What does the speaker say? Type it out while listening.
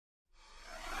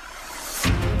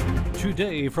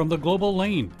Today from the Global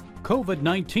Lane,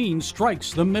 COVID-19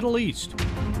 strikes the Middle East.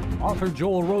 Author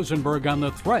Joel Rosenberg on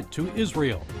the threat to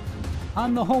Israel.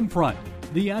 On the home front,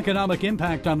 the economic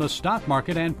impact on the stock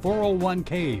market and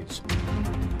 401ks.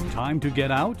 Time to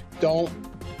get out? Don't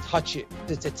touch it.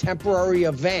 It's a temporary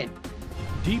event.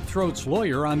 Deep Throat's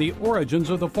lawyer on the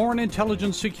origins of the Foreign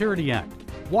Intelligence Security Act.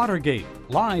 Watergate,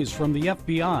 lies from the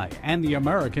FBI and the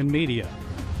American media.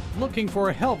 Looking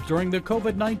for help during the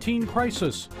COVID-19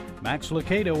 crisis. Max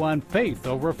Lucado on faith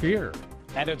over fear.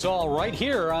 And it's all right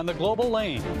here on the Global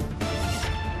Lane.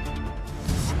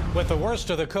 With the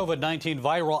worst of the COVID-19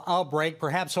 viral outbreak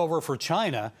perhaps over for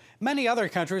China, many other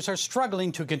countries are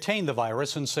struggling to contain the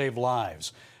virus and save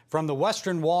lives. From the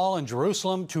Western Wall in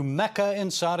Jerusalem to Mecca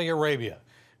in Saudi Arabia.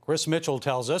 Chris Mitchell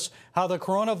tells us how the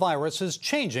coronavirus is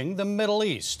changing the Middle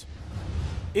East.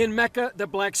 In Mecca, the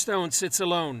Black Stone sits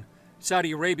alone.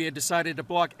 Saudi Arabia decided to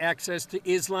block access to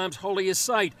Islam's holiest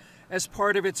site as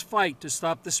part of its fight to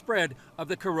stop the spread of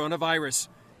the coronavirus.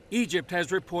 Egypt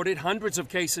has reported hundreds of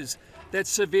cases that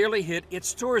severely hit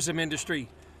its tourism industry.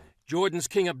 Jordan's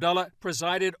King Abdullah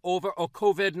presided over a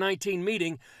COVID-19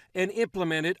 meeting and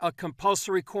implemented a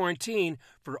compulsory quarantine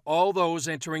for all those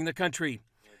entering the country.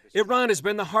 Iran has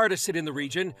been the hardest hit in the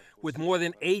region, with more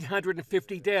than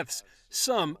 850 deaths,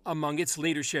 some among its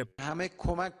leadership.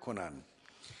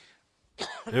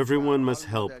 Everyone must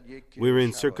help. We're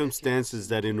in circumstances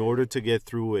that in order to get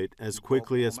through it as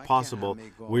quickly as possible,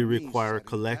 we require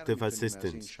collective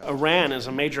assistance. Iran is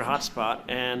a major hotspot,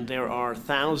 and there are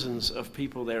thousands of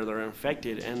people there that are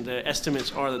infected, and the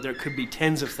estimates are that there could be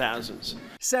tens of thousands.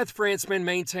 Seth Frantzman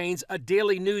maintains a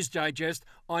daily news digest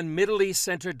on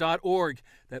MiddleEastCenter.org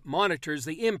that monitors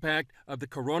the impact of the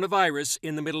coronavirus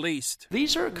in the Middle East.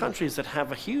 These are countries that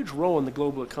have a huge role in the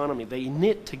global economy. They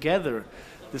knit together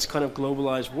this kind of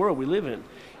globalized world we live in.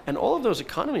 And all of those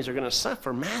economies are going to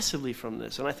suffer massively from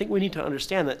this. And I think we need to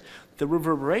understand that the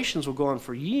reverberations will go on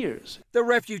for years. The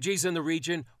refugees in the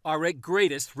region are at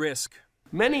greatest risk.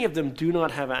 Many of them do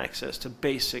not have access to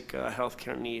basic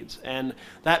healthcare needs. And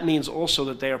that means also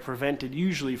that they are prevented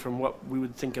usually from what we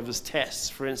would think of as tests.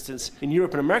 For instance, in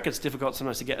Europe and America, it's difficult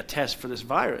sometimes to get a test for this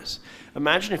virus.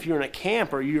 Imagine if you're in a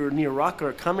camp or you're near Raqqa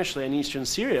or Qamishli in eastern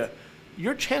Syria.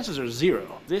 Your chances are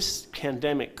zero. This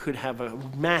pandemic could have a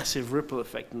massive ripple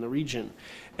effect in the region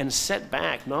and set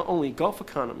back not only Gulf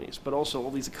economies, but also all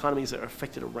these economies that are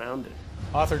affected around it.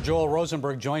 Author Joel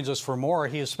Rosenberg joins us for more.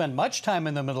 He has spent much time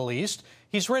in the Middle East.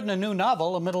 He's written a new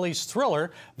novel, a Middle East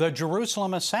thriller, The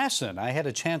Jerusalem Assassin. I had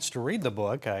a chance to read the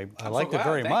book. I liked it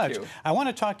very much. I want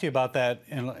to talk to you about that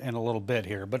in a little bit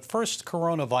here. But first,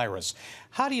 coronavirus.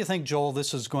 How do you think, Joel,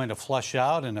 this is going to flush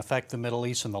out and affect the Middle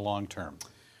East in the long term?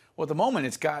 Well, at the moment,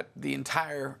 it's got the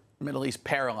entire Middle East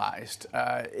paralyzed.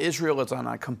 Israel is on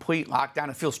a complete lockdown.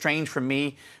 It feels strange for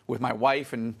me with my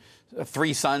wife and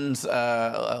 3 sons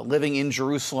living in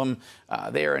Jerusalem.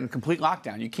 They are in complete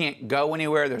lockdown. You can't go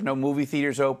anywhere. There's no movie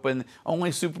theaters open,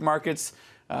 only supermarkets,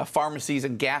 pharmacies,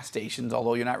 and gas stations,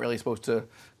 although you're not really supposed to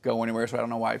go anywhere, so I don't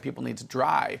know why people need to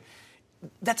drive.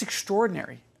 That's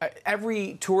extraordinary.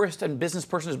 Every tourist and business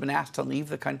person has been asked to leave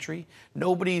the country.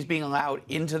 Nobody's being allowed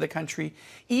into the country.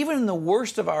 Even in the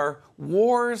worst of our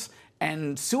wars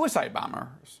and suicide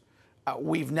bombers,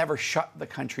 we've never shut the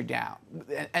country down.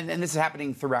 And this is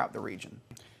happening throughout the region.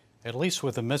 At least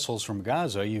with the missiles from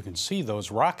Gaza, you can see those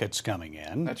rockets coming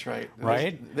in. That's right.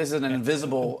 Right? This is an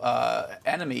invisible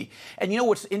enemy. And you know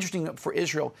what's interesting for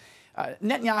Israel?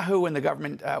 Netanyahu and the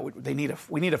government,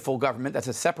 we need a full government. That's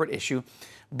a separate issue.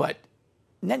 But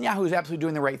Netanyahu is absolutely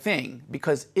doing the right thing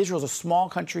because Israel's a small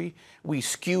country. We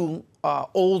skew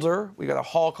older. We've got a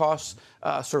Holocaust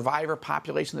survivor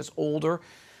population that's older.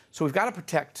 So we've got to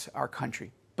protect our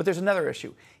country. But there's another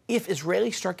issue. If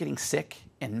Israelis start getting sick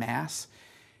en masse,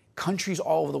 countries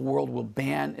all over the world will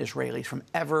ban Israelis from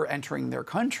ever entering their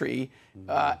country.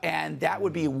 And that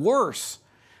would be worse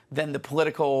than the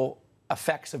political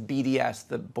effects of BDS,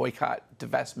 the boycott,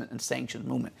 divestment, and sanctions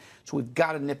movement. So we've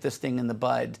got to nip this thing in the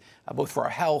bud, both for our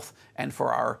health and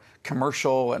for our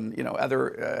commercial and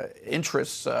other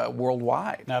interests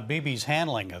worldwide. Now, Bibi's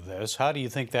handling of this, how do you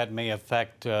think that may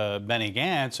affect Benny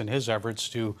Gantz and his efforts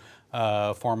to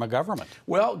form a government?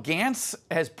 Well, Gantz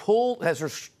has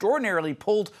extraordinarily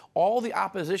pulled all the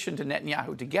opposition to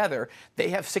Netanyahu together. They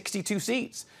have 62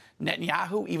 seats.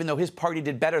 Netanyahu, even though his party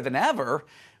did better than ever,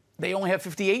 they only have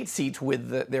 58 seats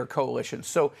with their coalition.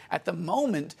 So at the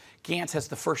moment, Gantz has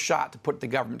the first shot to put the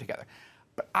government together.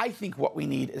 But I think what we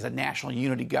need is a national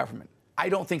unity government. I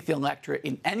don't think the electorate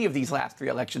in any of these last 3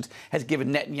 elections has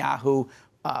given Netanyahu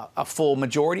a full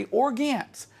majority or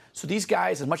Gantz. So these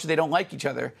guys, as much as they don't like each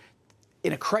other,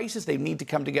 in a crisis, they need to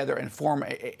come together and form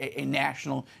a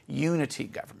national unity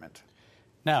government.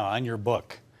 Now, on your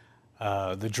book,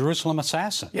 The Jerusalem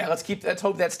Assassin. Yeah, let's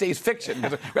hope that stays fiction,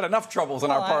 because we've got enough troubles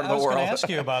in our part of the world. I was going to ask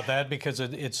you about that, because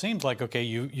it seems like, okay,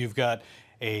 you've got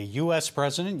a U.S.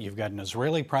 president, you've got an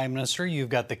Israeli prime minister, you've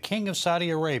got the king of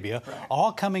Saudi Arabia, right,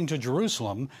 all coming to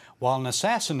Jerusalem while an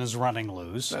assassin is running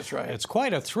loose. That's right. It's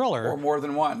quite a thriller. Or more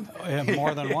than one.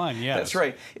 More than one, yes. That's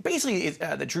right. Basically,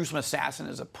 The Jerusalem Assassin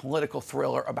is a political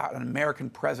thriller about an American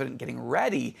president getting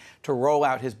ready to roll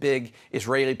out his big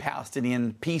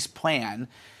Israeli-Palestinian peace plan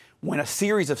when a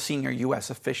series of senior U.S.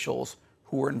 officials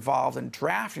who were involved in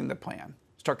drafting the plan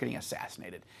start getting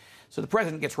assassinated. So the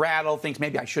president gets rattled, thinks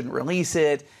maybe I shouldn't release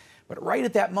it. But right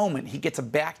at that moment, he gets a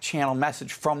back-channel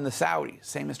message from the Saudis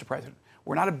saying, Mr. President,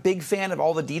 we're not a big fan of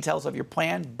all the details of your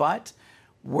plan, but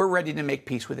we're ready to make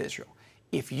peace with Israel.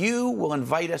 If you will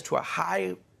invite us to a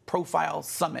high-profile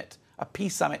summit, a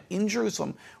peace summit in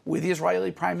Jerusalem with the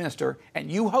Israeli prime minister, and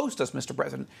you host us, Mr.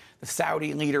 President, the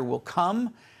Saudi leader will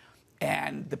come.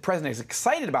 And the president is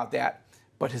excited about that.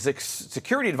 But his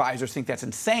security advisors think that's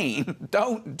insane.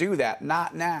 Don't do that,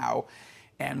 not now.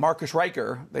 And Marcus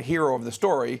Riker, the hero of the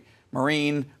story,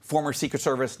 Marine, former Secret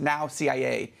Service, now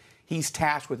CIA, he's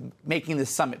tasked with making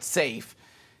this summit safe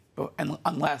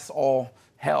unless all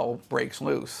hell breaks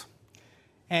loose.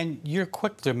 And you're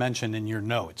quick to mention in your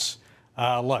notes,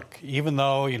 look, even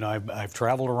though, you know, I've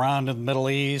traveled around in the Middle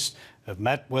East, I've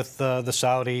met with the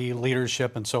Saudi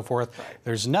leadership and so forth. Right.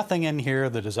 There's nothing in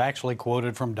here that is actually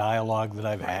quoted from dialogue that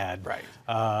I've had. Right.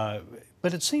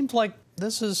 But it seems like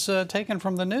this is taken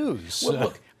from the news. Well,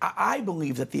 look, I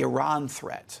believe that the Iran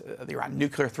threat, the Iran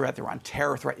nuclear threat, the Iran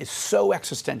terror threat is so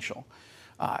existential,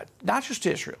 not just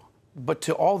to Israel, but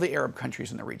to all the Arab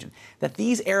countries in the region, that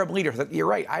these Arab leaders, that you're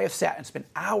right, I have sat and spent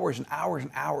hours and hours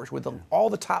and hours with all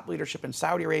the top leadership in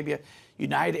Saudi Arabia,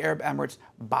 United Arab Emirates,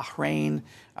 Bahrain,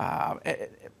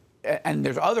 and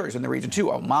there's others in the region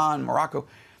too, Oman, Morocco.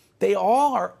 They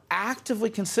all are actively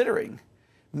considering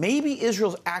maybe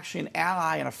Israel's actually an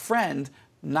ally and a friend,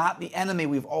 not the enemy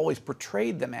we've always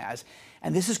portrayed them as.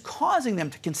 And this is causing them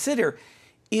to consider,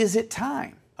 is it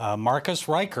time? Marcus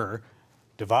Riker,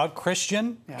 devout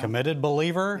Christian, committed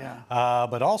believer,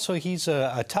 but also he's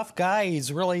a tough guy.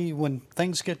 He's really, when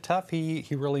things get tough, he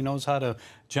really knows how to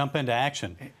jump into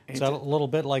action. Is that a little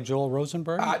bit like Joel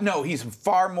Rosenberg? No, he's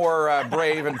far more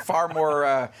brave and far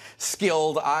more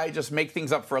skilled. I just make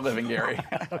things up for a living, Gary.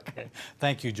 Okay.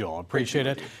 Thank you, Joel. Appreciate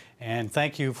it. And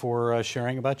thank you for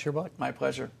sharing about your book. My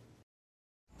pleasure.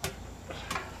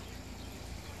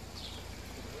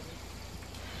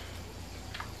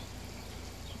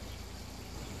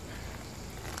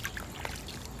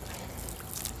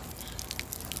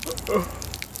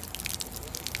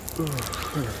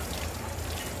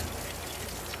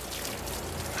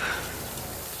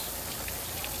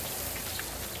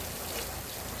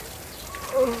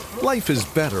 Life is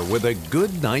better with a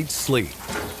good night's sleep.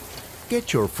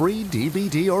 Get your free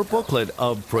DVD or booklet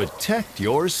of Protect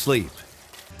Your Sleep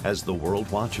as the world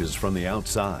watches from the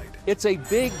outside. It's a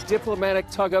big diplomatic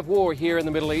tug of war here in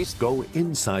the Middle East. Go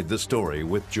inside the story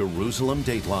with Jerusalem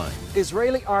Dateline.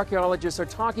 Israeli archaeologists are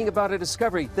talking about a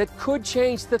discovery that could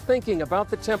change the thinking about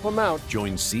the Temple Mount.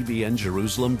 Join CBN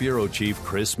Jerusalem Bureau Chief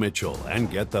Chris Mitchell and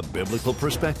get the biblical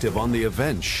perspective on the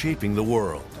events shaping the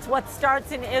world. What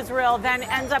starts in Israel then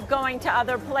ends up going to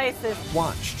other places.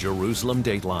 Watch Jerusalem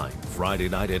Dateline Friday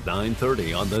night at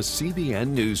 9:30 on the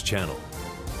CBN News Channel.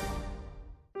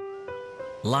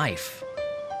 Life.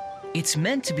 It's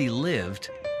meant to be lived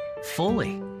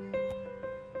fully.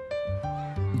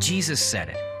 Jesus said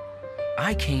it.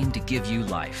 I came to give you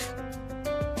life.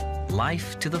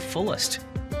 Life to the fullest.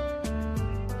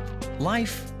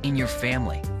 Life in your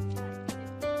family.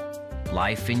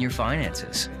 Life in your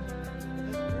finances.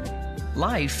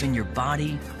 Life in your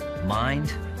body,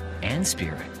 mind, and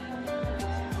spirit.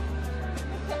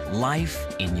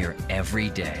 Life in your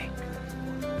everyday.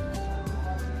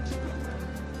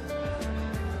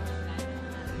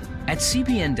 At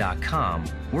CBN.com,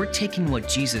 we're taking what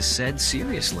Jesus said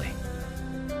seriously.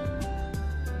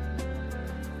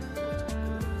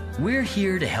 We're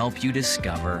here to help you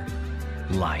discover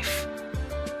life.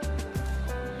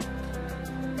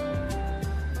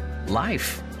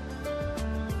 Life.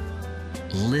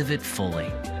 Live it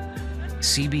fully.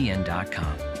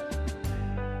 CBN.com.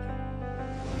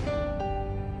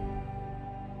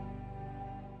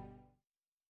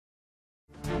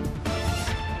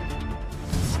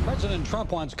 President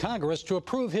Trump wants Congress to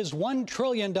approve his $1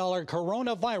 trillion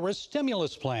coronavirus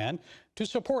stimulus plan to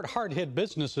support hard-hit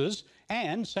businesses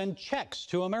and send checks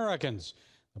to Americans.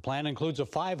 The plan includes a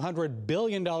 $500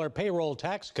 billion payroll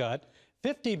tax cut,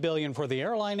 $50 billion for the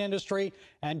airline industry,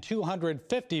 and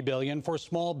 $250 billion for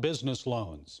small business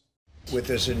loans. With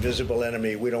this invisible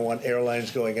enemy, we don't want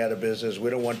airlines going out of business. We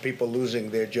don't want people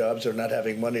losing their jobs or not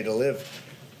having money to live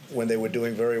when they were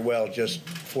doing very well just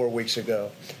 4 weeks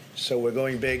ago. So we're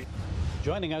going big.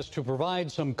 Joining us to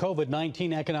provide some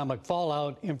COVID-19 economic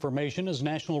fallout information is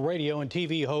national radio and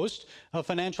TV host of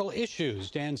Financial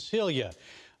Issues, Dan Celia.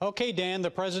 Okay, Dan,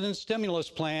 the president's stimulus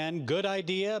plan, good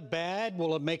idea, bad?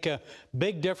 Will it make a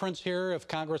big difference here if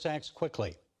Congress acts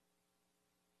quickly?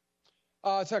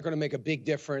 It's not going to make a big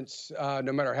difference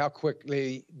no matter how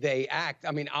quickly they act.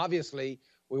 I mean, obviously,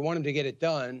 we want them to get it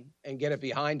done and get it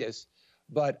behind us,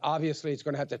 but obviously it's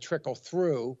going to have to trickle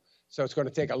through. So it's going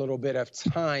to take a little bit of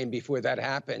time before that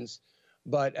happens.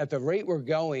 But at the rate we're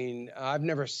going, I've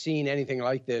never seen anything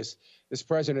like this. This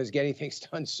president is getting things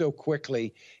done so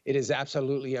quickly. It is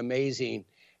absolutely amazing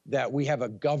that we have a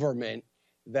government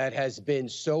that has been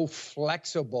so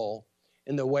flexible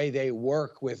in the way they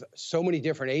work with so many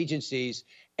different agencies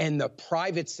and the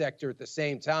private sector at the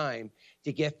same time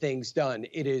to get things done.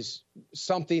 It is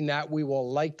something that we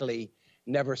will likely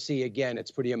never see again.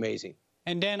 It's pretty amazing.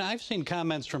 And Dan, I've seen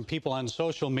comments from people on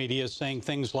social media saying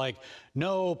things like,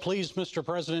 no, please, Mr.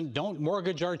 President, don't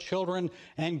mortgage our children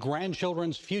and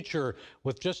grandchildren's future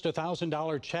with just a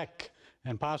 $1,000 check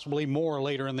and possibly more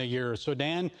later in the year. So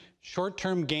Dan,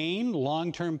 short-term gain,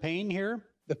 long-term pain here?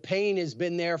 The pain has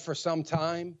been there for some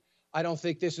time. I don't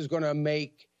think this is going to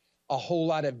make a whole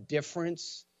lot of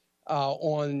difference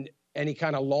on any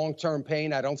kind of long-term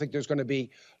pain. I don't think there's going to be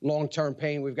long-term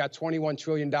pain. We've got $21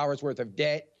 trillion worth of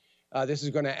debt. This is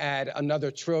going to add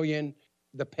another trillion.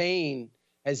 The pain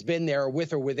has been there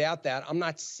with or without that. I'm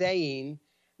not saying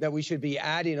that we should be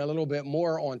adding a little bit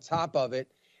more on top of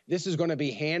it. This is going to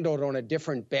be handled on a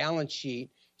different balance sheet.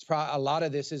 It's probably, a lot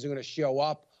of this is going to show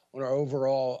up on our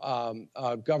overall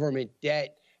government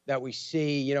debt that we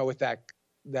see, you know, with that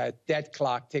debt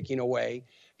clock ticking away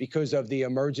because of the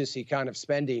emergency kind of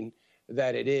spending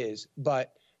that it is.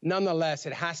 But nonetheless,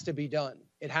 it has to be done.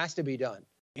 It has to be done.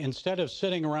 Instead of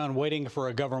sitting around waiting for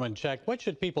a government check, what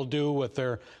should people do with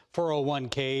their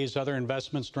 401ks, other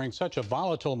investments during such a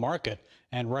volatile market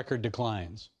and record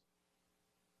declines?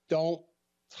 Don't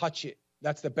touch it.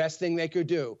 That's the best thing they could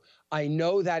do. I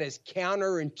know that is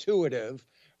counterintuitive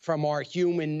from our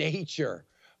human nature,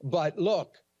 but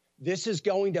look, this is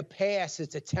going to pass.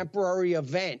 It's a temporary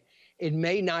event. It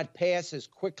may not pass as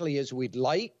quickly as we'd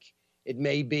like. It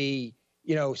may be,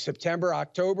 you know, September,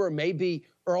 October, maybe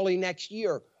early next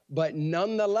year. But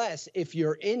nonetheless, if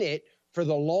you're in it for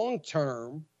the long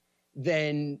term,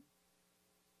 then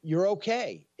you're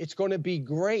okay. It's going to be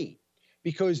great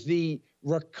because the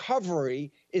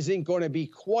recovery isn't going to be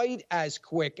quite as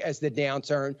quick as the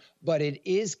downturn, but it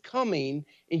is coming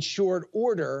in short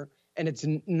order, and it's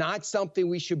not something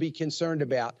we should be concerned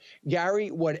about.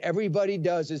 Gary, what everybody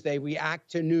does is they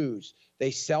react to news. They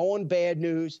sell on bad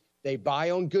news. They buy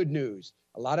on good news.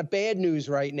 A lot of bad news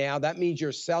right now. That means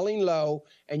you're selling low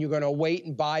and you're going to wait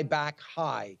and buy back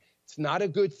high. It's not a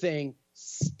good thing.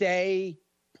 Stay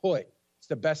put. It's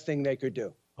the best thing they could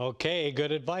do. Okay,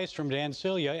 good advice from Dan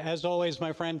Celia. As always,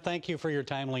 my friend, thank you for your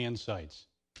timely insights.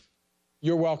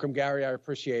 You're welcome, Gary. I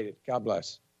appreciate it. God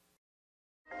bless.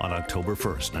 On October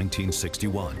 1st,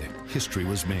 1961, history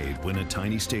was made when a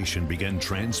tiny station began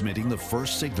transmitting the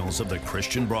first signals of the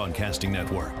Christian Broadcasting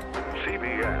Network.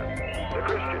 CBN, the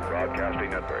Christian Broadcasting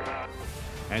Network.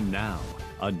 And now,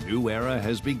 a new era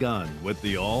has begun with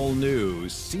the all-new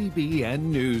CBN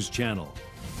News Channel.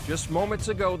 Just moments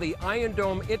ago, the Iron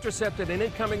Dome intercepted an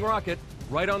incoming rocket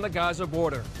right on the Gaza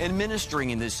border. Administering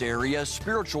in this area,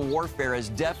 spiritual warfare is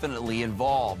definitely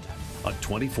involved. A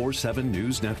 24/7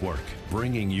 news network,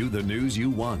 bringing you the news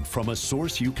you want from a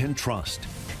source you can trust.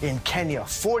 In Kenya,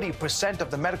 40%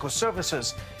 of the medical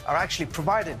services are actually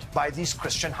provided by these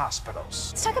Christian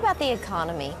hospitals. Let's talk about the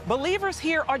economy. Believers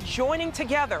here are joining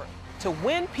together to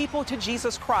win people to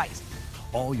Jesus Christ.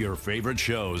 All your favorite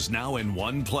shows now in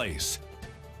one place.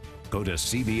 Go to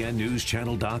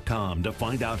CBNNewsChannel.com to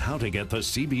find out how to get the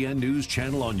CBN News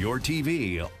Channel on your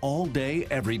TV all day,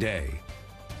 every day.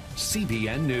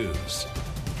 CBN News.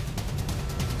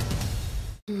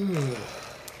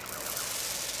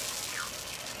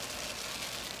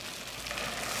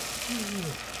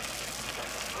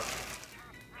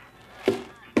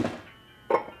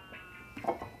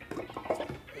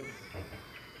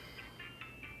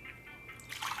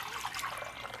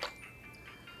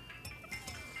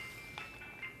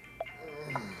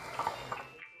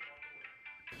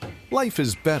 Life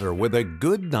is better with a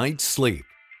good night's sleep.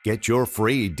 Get your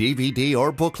free DVD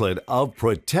or booklet of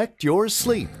Protect Your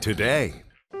Sleep today.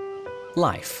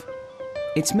 Life.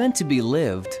 It's meant to be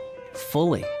lived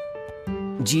fully.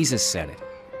 Jesus said it.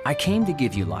 I came to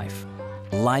give you life,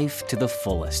 life to the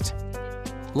fullest.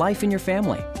 Life in your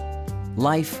family,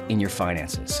 life in your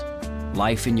finances,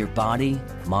 life in your body,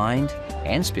 mind,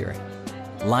 and spirit,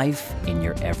 life in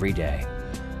your everyday.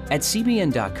 At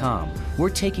CBN.com, we're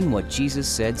taking what Jesus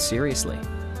said seriously.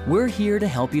 We're here to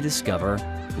help you discover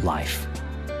life.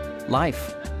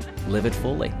 Life. Live it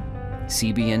fully.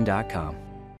 CBN.com.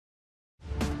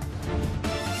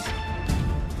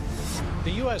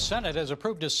 The U.S. Senate has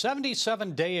approved a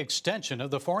 77-day extension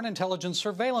of the Foreign Intelligence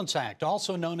Surveillance Act,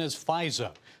 also known as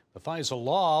FISA. The FISA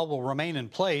law will remain in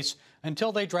place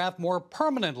until they draft more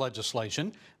permanent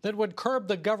legislation that would curb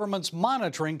the government's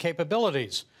monitoring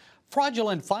capabilities.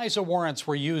 Fraudulent FISA warrants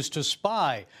were used to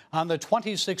spy on the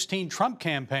 2016 Trump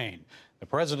campaign. The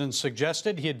president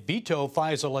suggested he'd veto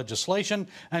FISA legislation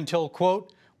until,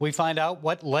 quote, we find out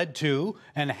what led to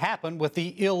and happened with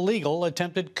the illegal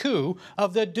attempted coup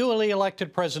of the duly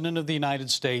elected president of the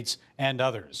United States and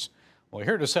others. Well,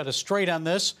 here to set us straight on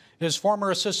this is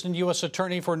former Assistant U.S.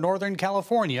 Attorney for Northern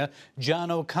California, John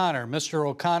O'Connor. Mr.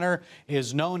 O'Connor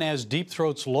is known as Deep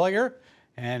Throat's lawyer,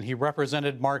 and he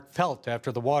represented Mark Felt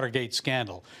after the Watergate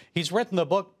scandal. He's written the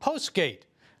book Postgate,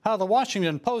 How the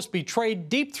Washington Post Betrayed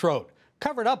Deep Throat,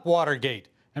 covered up Watergate,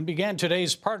 and began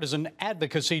today's partisan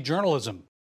advocacy journalism.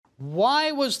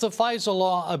 Why was the FISA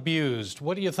law abused?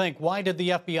 What do you think? Why did the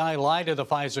FBI lie to the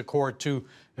FISA court to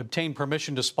obtain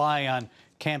permission to spy on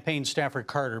campaign staffer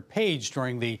Carter Page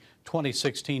during the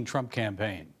 2016 Trump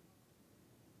campaign?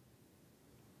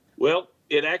 Well,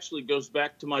 it actually goes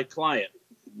back to my client.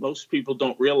 Most people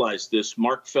don't realize this.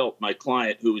 Mark Felt, my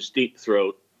client, who was Deep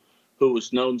Throat, who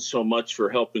was known so much for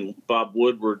helping Bob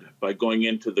Woodward by going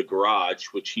into the garage,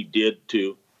 which he did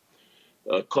to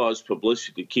cause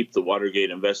publicity to keep the Watergate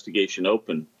investigation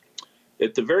open.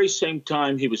 At the very same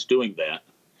time he was doing that,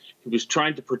 he was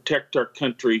trying to protect our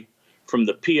country from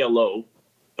the PLO,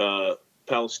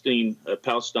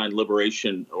 Palestine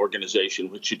Liberation Organization,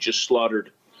 which had just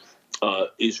slaughtered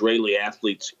Israeli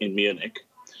athletes in Munich.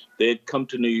 They had come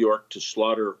to New York to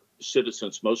slaughter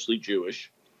citizens, mostly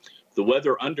Jewish. The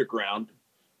Weather Underground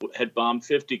had bombed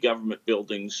 50 government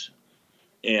buildings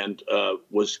and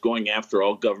was going after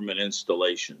all government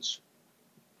installations.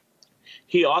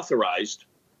 He authorized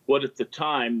what at the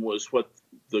time was what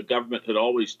the government had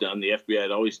always done, the FBI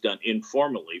had always done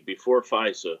informally before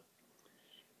FISA,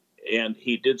 and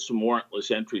he did some warrantless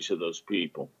entries of those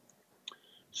people.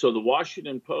 So the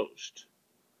Washington Post,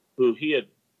 who he had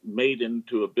made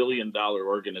into a billion-dollar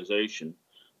organization,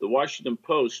 the Washington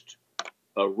Post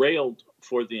railed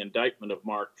for the indictment of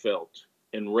Mark Felt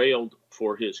and railed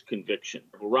for his conviction.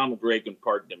 Ronald Reagan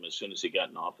pardoned him as soon as he got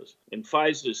in office. And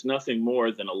FISA is nothing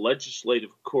more than a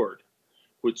legislative court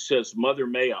which says, Mother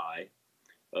may I,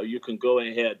 you can go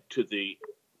ahead to the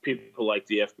people like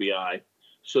the FBI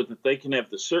so that they can have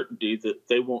the certainty that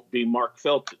they won't be Mark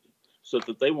Felted, so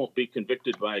that they won't be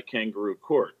convicted by a kangaroo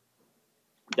court.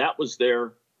 That was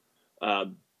their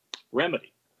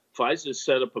remedy. FISA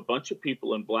set up a bunch of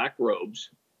people in black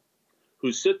robes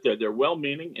who sit there. They're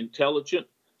well-meaning, intelligent,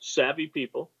 savvy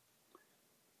people,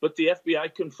 but the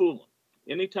FBI can fool them.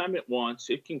 Anytime it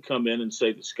wants, it can come in and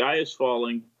say the sky is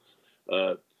falling.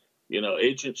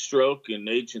 Agent Stroke and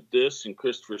Agent this and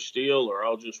Christopher Steele are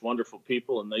all just wonderful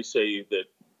people, and they say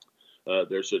that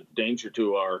there's a danger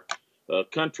to our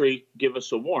country. Give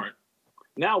us a warrant.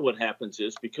 Now what happens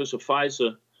is, because of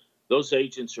FISA, those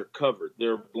agents are covered.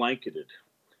 They're blanketed.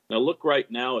 Now look right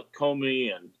now at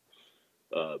Comey and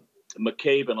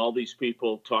McCabe and all these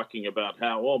people talking about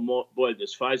how, oh boy,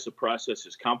 this FISA process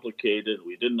is complicated.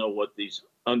 We didn't know what these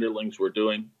underlings were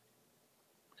doing.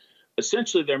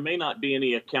 Essentially, there may not be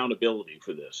any accountability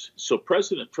for this. So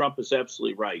President Trump is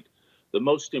absolutely right. The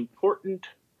most important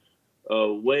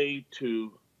way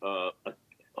to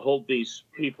hold these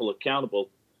people accountable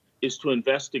is to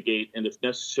investigate and, if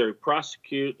necessary,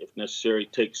 prosecute, if necessary,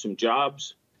 take some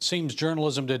jobs. Seems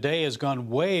journalism today has gone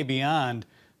way beyond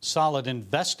solid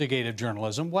investigative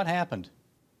journalism. What happened?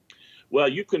 Well,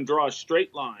 you can draw a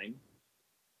straight line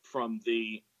from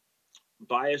the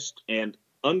biased and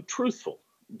untruthful,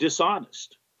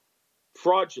 dishonest,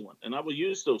 fraudulent, and I will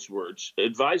use those words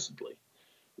advisedly,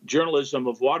 journalism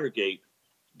of Watergate,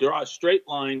 draw a straight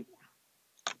line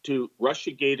to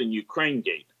Russiagate and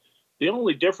Ukrainegate. The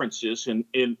only difference is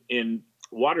in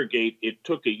Watergate, it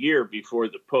took a year before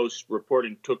the Post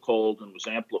reporting took hold and was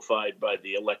amplified by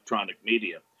the electronic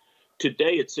media.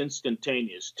 Today, it's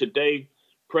instantaneous. Today,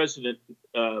 President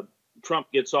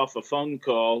Trump gets off a phone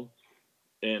call,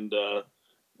 and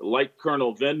like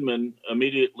Colonel Vindman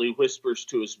immediately whispers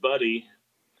to his buddy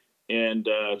and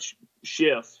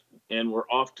Schiff and we're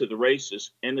off to the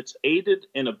races. And it's aided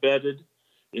and abetted,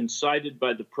 incited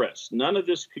by the press. None of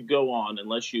this could go on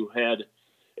unless you had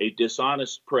a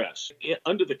dishonest press.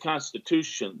 Under the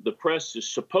Constitution, the press is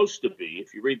supposed to be,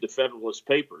 if you read the Federalist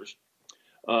Papers,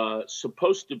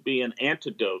 supposed to be an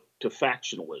antidote to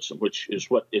factionalism, which is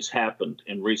what has happened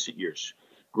in recent years.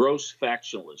 Gross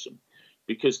factionalism,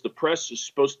 because the press is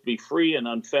supposed to be free and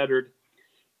unfettered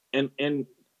and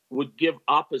would give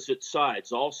opposite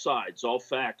sides, all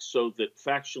facts, so that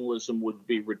factionalism would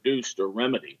be reduced or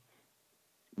remedied.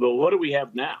 But what do we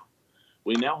have now?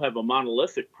 We now have a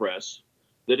monolithic press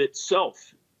that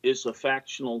itself is a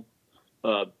factional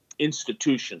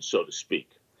institution, so to speak.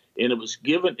 And it was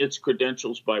given its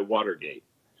credentials by Watergate.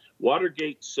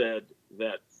 Watergate said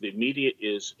that the media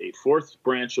is a fourth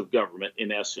branch of government,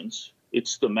 in essence.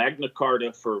 It's the Magna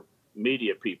Carta for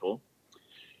media people.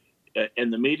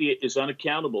 And the media is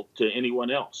unaccountable to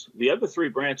anyone else. The other three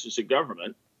branches of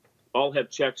government all have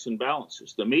checks and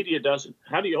balances. The media doesn't.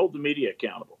 How do you hold the media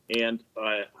accountable? And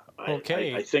I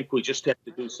think we just have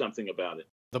to do something about it.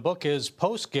 The book is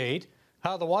Postgate,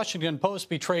 How the Washington Post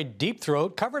Betrayed Deep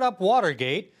Throat, Covered Up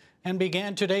Watergate, and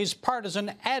began today's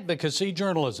partisan advocacy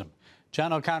journalism.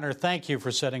 John O'Connor, thank you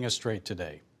for setting us straight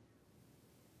today.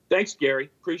 Thanks, Gary.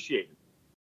 Appreciate it.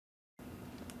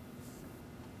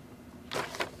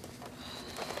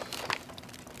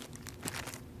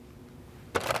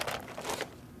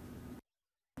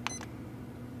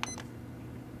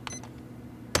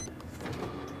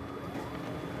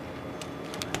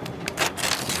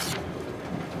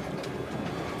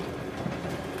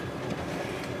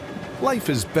 Life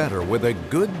is better with a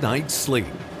good night's sleep.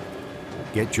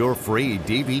 Get your free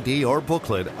DVD or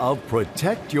booklet of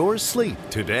Protect Your Sleep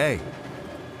today.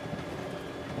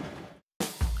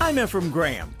 I'm Ephraim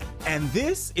Graham, and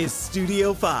this is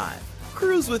Studio 5.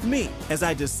 Cruise with me as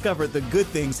I discover the good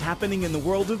things happening in the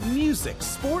world of music,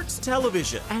 sports,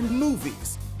 television, and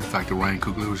movies. The fact that Ryan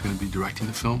Coogler was going to be directing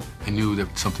the film, I knew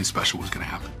that something special was going to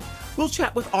happen. We'll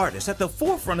chat with artists at the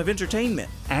forefront of entertainment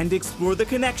and explore the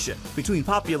connection between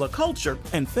popular culture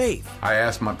and faith. I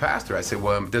asked my pastor, I said,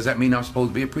 well, does that mean I'm supposed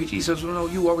to be a preacher? He says, well, no,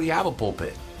 you already have a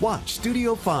pulpit. Watch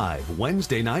Studio 5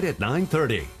 Wednesday night at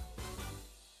 9:30.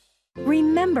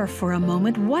 Remember for a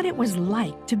moment what it was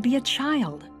like to be a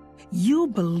child. You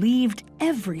believed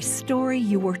every story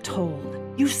you were told.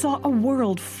 You saw a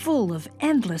world full of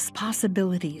endless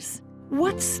possibilities.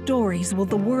 What stories will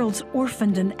the world's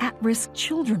orphaned and at-risk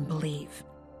children believe?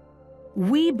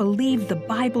 We believe the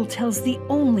Bible tells the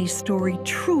only story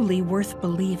truly worth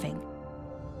believing.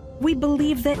 We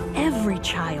believe that every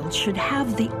child should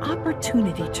have the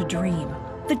opportunity to dream,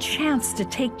 the chance to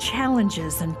take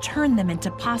challenges and turn them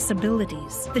into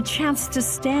possibilities, the chance to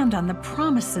stand on the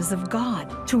promises of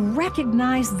God, to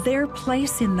recognize their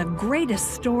place in the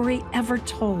greatest story ever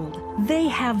told. They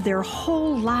have their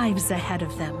whole lives ahead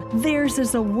of them. Theirs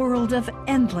is a world of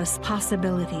endless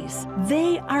possibilities.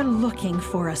 They are looking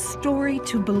for a story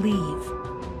to believe.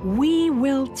 We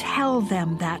will tell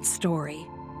them that story.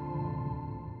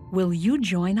 Will you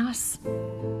join us?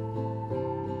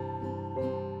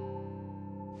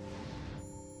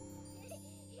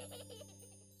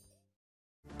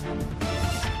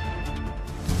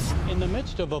 In the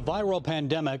midst of a viral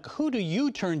pandemic, who do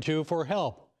you turn to for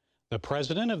help? The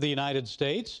President of the United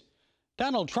States?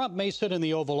 Donald Trump may sit in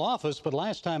the Oval Office, but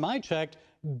last time I checked,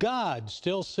 God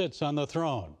still sits on the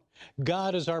throne.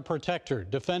 God is our protector,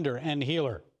 defender, and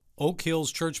healer. Oak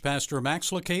Hills church pastor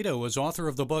Max Lucado is author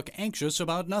of the book Anxious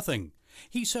About Nothing.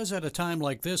 He says at a time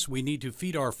like this, we need to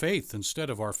feed our faith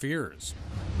instead of our fears.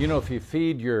 You know, if you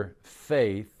feed your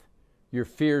faith, your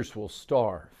fears will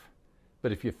starve.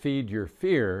 But if you feed your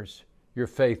fears, your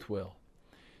faith will.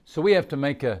 So we have to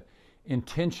make an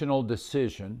intentional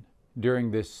decision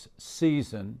during this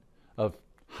season of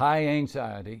high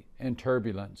anxiety and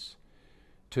turbulence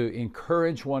to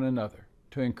encourage one another,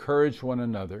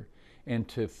 and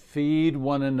to feed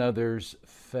one another's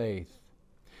faith.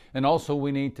 And also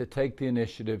we need to take the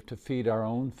initiative to feed our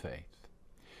own faith.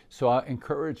 So I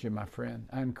encourage you, my friend,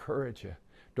 I encourage you.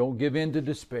 Don't give in to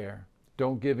despair.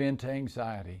 Don't give in to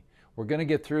anxiety. We're going to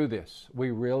get through this.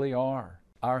 We really are.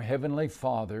 Our Heavenly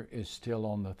Father is still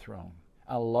on the throne.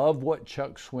 I love what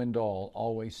Chuck Swindoll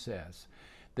always says,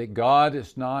 that God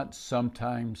is not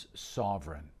sometimes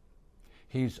sovereign.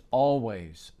 He's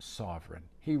always sovereign.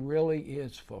 He really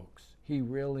is, folks. He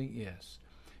really is.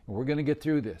 And we're going to get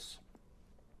through this.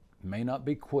 It may not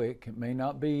be quick. It may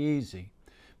not be easy.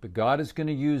 But God is going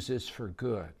to use this for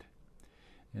good.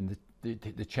 And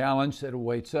the challenge that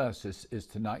awaits us is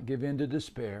to not give in to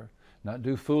despair, not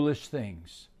do foolish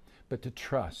things, but to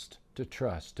trust,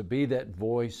 to be that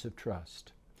voice of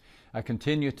trust. I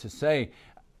continue to say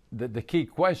that the key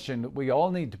question that we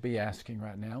all need to be asking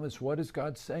right now is, what is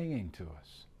God saying to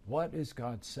us? What is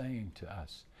God saying to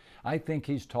us? I think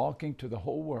He's talking to the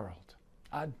whole world.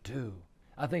 I do.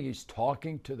 I think He's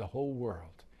talking to the whole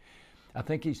world. I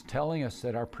think He's telling us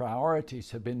that our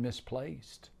priorities have been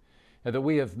misplaced, and that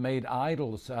we have made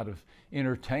idols out of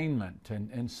entertainment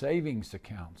and savings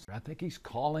accounts. I think He's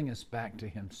calling us back to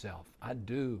Himself. I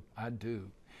do.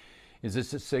 Is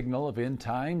this a signal of end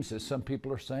times, as some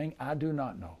people are saying? I do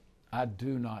not know. I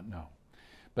do not know.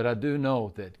 But I do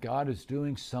know that God is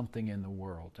doing something in the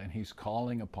world, and He's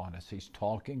calling upon us. He's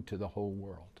talking to the whole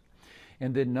world.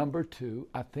 And then number two,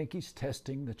 I think He's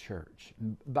testing the church.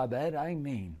 By that I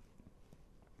mean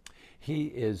He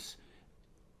is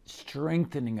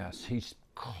strengthening us. He's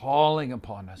calling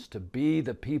upon us to be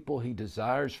the people He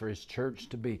desires for His church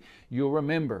to be. You'll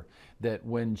remember that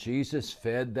when Jesus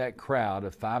fed that crowd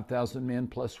of 5,000 men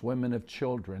plus women of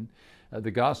children, the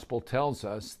gospel tells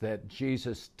us that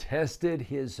Jesus tested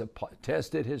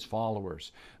his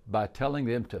followers by telling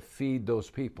them to feed those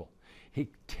people. He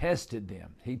tested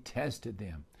them. He tested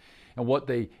them. And what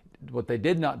they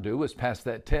did not do was pass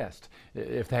that test.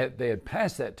 If they had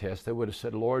passed that test, they would have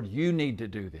said, Lord, you need to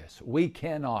do this. We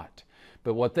cannot.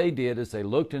 But what they did is they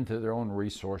looked into their own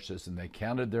resources, and they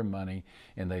counted their money,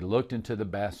 and they looked into the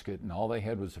basket, and all they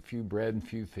had was a few bread and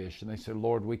few fish, and they said,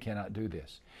 Lord, we cannot do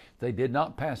this. They did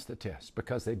not pass the test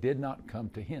because they did not come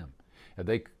to Him.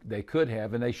 They could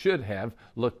have, and they should have,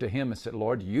 looked to Him and said,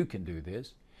 Lord, you can do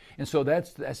this. And so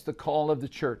that's the call of the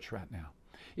church right now,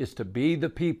 is to be the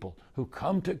people who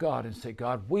come to God and say,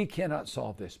 God, we cannot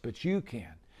solve this, but you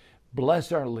can.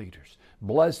 Bless our leaders.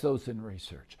 Bless those in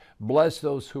research. Bless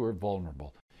those who are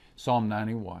vulnerable. Psalm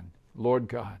 91, Lord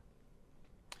God,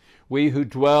 we who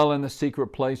dwell in the secret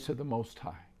place of the Most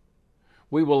High,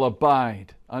 we will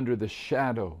abide under the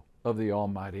shadow of the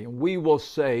Almighty, and we will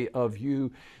say of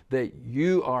you that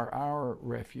you are our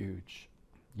refuge.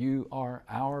 You are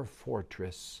our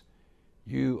fortress.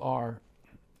 You are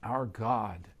our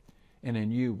God, and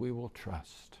in you we will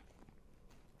trust.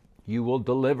 You will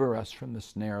deliver us from the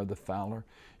snare of the fowler.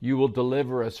 You will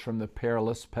deliver us from the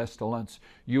perilous pestilence.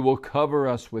 You will cover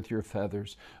us with your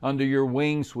feathers. Under your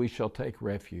wings we shall take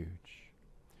refuge.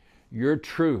 Your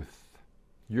truth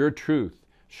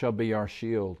shall be our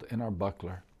shield and our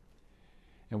buckler.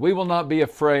 And we will not be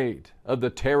afraid of the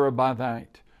terror by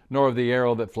night, nor of the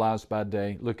arrow that flies by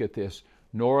day. Look at this.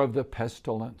 Nor of the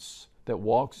pestilence that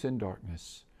walks in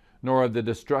darkness, nor of the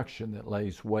destruction that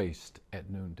lays waste at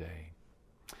noonday.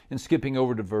 And skipping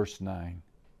over to verse 9,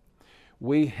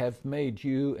 we have made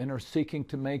you and are seeking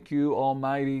to make you,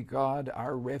 Almighty God,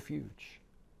 our refuge,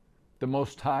 the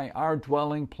Most High, our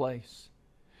dwelling place.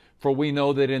 For we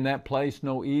know that in that place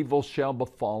no evil shall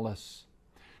befall us,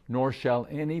 nor shall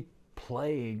any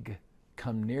plague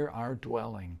come near our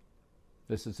dwelling.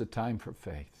 This is a time for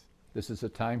faith. This is a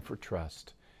time for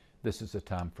trust. This is a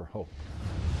time for hope.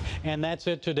 And that's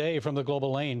it today from the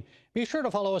Global Lane. Be sure to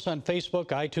follow us on Facebook,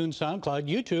 iTunes, SoundCloud,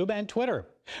 YouTube, and Twitter.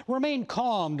 Remain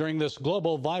calm during this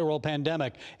global viral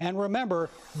pandemic. And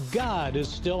remember, God is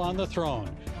still on the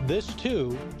throne. This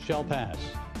too shall pass.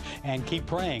 And keep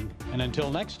praying. And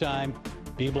until next time,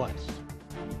 be blessed.